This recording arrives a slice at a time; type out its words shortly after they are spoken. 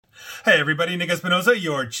Hey everybody, Nick Espinosa,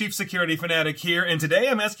 your chief security fanatic here, and today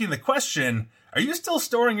I'm asking the question, are you still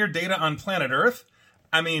storing your data on planet Earth?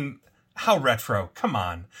 I mean, how retro, come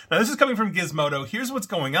on. Now this is coming from Gizmodo, here's what's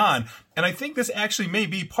going on, and I think this actually may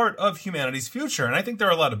be part of humanity's future, and I think there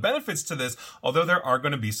are a lot of benefits to this, although there are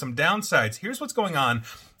going to be some downsides. Here's what's going on.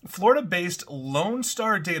 Florida-based Lone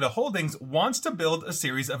Star Data Holdings wants to build a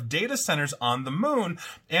series of data centers on the moon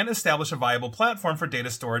and establish a viable platform for data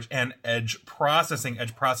storage and edge processing.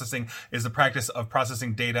 Edge processing is the practice of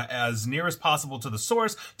processing data as near as possible to the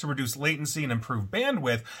source to reduce latency and improve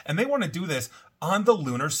bandwidth, and they want to do this on the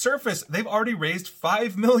lunar surface. They've already raised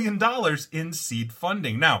 $5 million in seed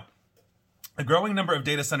funding. Now, a growing number of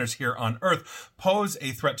data centers here on Earth pose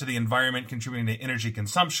a threat to the environment, contributing to energy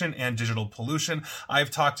consumption and digital pollution.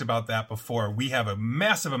 I've talked about that before. We have a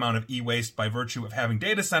massive amount of e-waste by virtue of having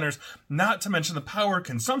data centers, not to mention the power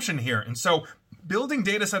consumption here. And so building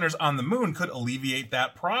data centers on the moon could alleviate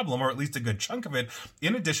that problem, or at least a good chunk of it,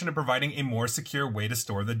 in addition to providing a more secure way to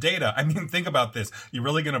store the data. I mean, think about this. You're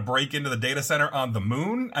really going to break into the data center on the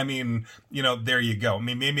moon? I mean, there you go. I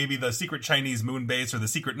mean, maybe the secret Chinese moon base or the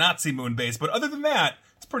secret Nazi moon base, but other than that,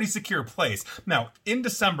 it's a pretty secure place. Now, in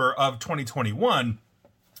December of 2021,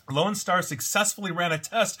 Lone Star successfully ran a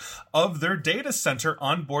test of their data center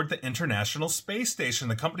on board the International Space Station.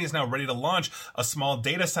 The company is now ready to launch a small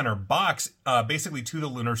data center box, basically to the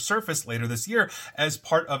lunar surface later this year as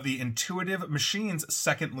part of the Intuitive Machines'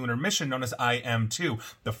 second lunar mission known as IM-2.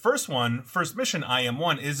 The first mission,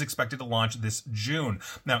 IM-1, is expected to launch this June.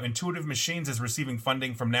 Now, Intuitive Machines is receiving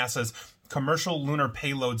funding from NASA's Commercial Lunar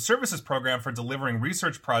Payload Services program for delivering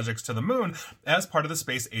research projects to the moon as part of the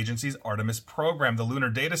space agency's Artemis program. The lunar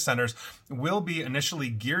data centers will be initially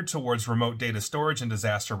geared towards remote data storage and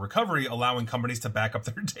disaster recovery, allowing companies to back up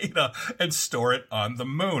their data and store it on the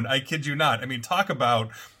moon. I kid you not. I mean, talk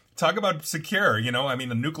about secure, I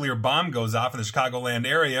mean, a nuclear bomb goes off in the Chicagoland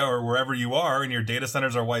area or wherever you are and your data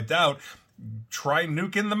centers are wiped out. Try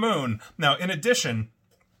nuking the moon. Now, in addition,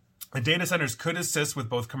 the data centers could assist with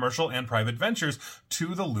both commercial and private ventures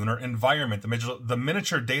to the lunar environment. The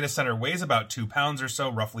miniature data center weighs about 2 pounds or so,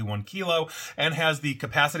 roughly 1 kilo, and has the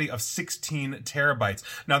capacity of 16 terabytes.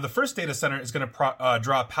 Now, the first data center is going to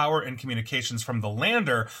draw power and communications from the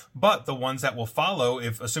lander, but the ones that will follow,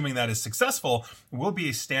 assuming that is successful, will be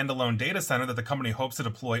a standalone data center that the company hopes to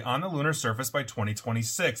deploy on the lunar surface by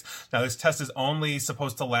 2026. Now, this test is only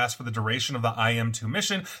supposed to last for the duration of the IM-2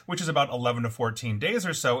 mission, which is about 11 to 14 days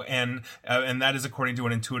or so, and that is according to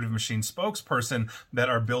an Intuitive Machine spokesperson that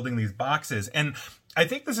are building these boxes. And I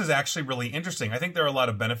think this is actually really interesting. I think there are a lot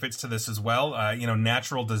of benefits to this as well.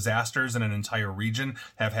 Natural disasters in an entire region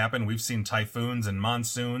have happened. We've seen typhoons and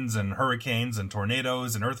monsoons and hurricanes and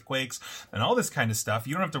tornadoes and earthquakes and all this kind of stuff.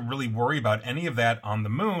 You don't have to really worry about any of that on the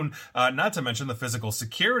moon. Not to mention the physical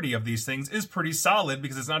security of these things is pretty solid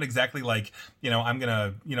because it's not exactly like, I'm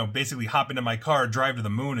going to, basically hop into my car, drive to the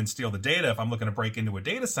moon and steal the data if I'm looking to break into a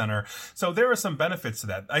data center. So there are some benefits to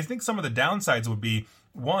that. I think some of the downsides would be,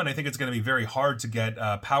 one, I think it's going to be very hard to get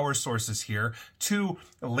power sources here. Two,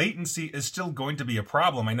 latency is still going to be a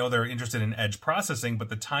problem. I know they're interested in edge processing, but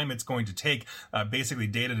the time it's going to take basically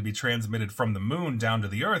data to be transmitted from the moon down to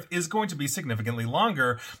the Earth is going to be significantly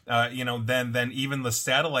longer, than even the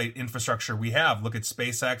satellite infrastructure we have. Look at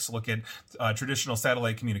SpaceX, look at traditional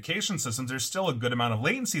satellite communication systems. There's still a good amount of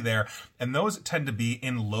latency there, and those tend to be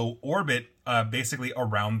in low orbit, basically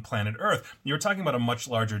around planet Earth. You're talking about a much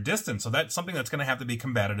larger distance, so that's something that's going to have to be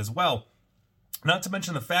combated as well. Not to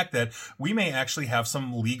mention the fact that we may actually have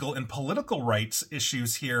some legal and political rights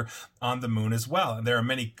issues here on the moon as well. There are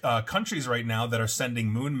many countries right now that are sending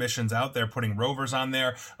moon missions out there, putting rovers on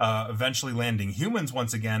there, eventually landing humans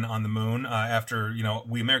once again on the moon after,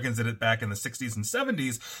 we Americans did it back in the 60s and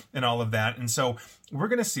 70s and all of that. And so we're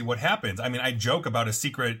going to see what happens. I mean, I joke about a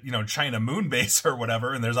secret, China moon base or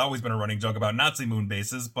whatever, and there's always been a running joke about Nazi moon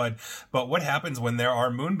bases, but what happens when there are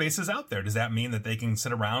moon bases out there? Does that mean that they can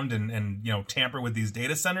sit around and tamper with these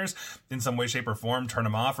data centers in some way, shape, or form, turn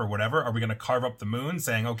them off or whatever? Are we going to carve up the moon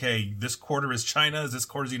saying, okay, this quarter is China's, this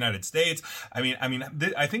quarter is the United States?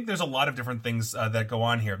 I think there's a lot of different things that go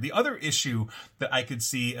on here. The other issue that I could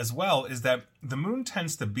see as well is that the moon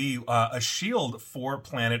tends to be a shield for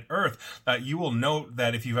planet Earth. You will note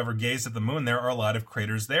that if you've ever gazed at the moon, there are a lot of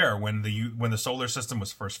craters there. When the solar system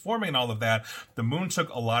was first forming and all of that, the moon took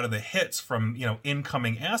a lot of the hits from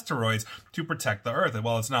incoming asteroids to protect the Earth. And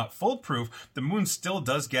while it's not foolproof, the moon still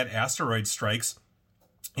does get asteroid strikes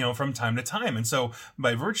from time to time. And so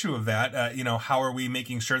by virtue of that, how are we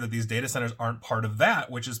making sure that these data centers aren't part of that,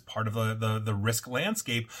 which is part of the risk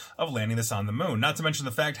landscape of landing this on the moon? Not to mention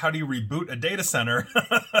the fact, how do you reboot a data center,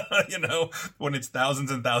 when it's thousands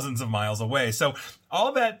and thousands of miles away? So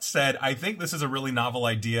all that said, I think this is a really novel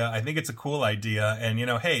idea. I think it's a cool idea. And,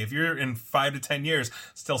 hey, if you're in 5 to 10 years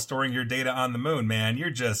still storing your data on the moon, man, you're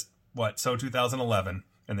just, 2011.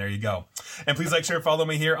 And there you go. And please like, share, follow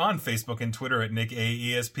me here on Facebook and Twitter at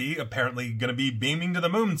NickAESP. Apparently going to be beaming to the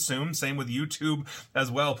moon soon. Same with YouTube as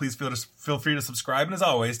well. Please feel free to subscribe. And as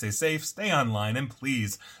always, stay safe, stay online, and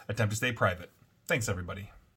please attempt to stay private. Thanks, everybody.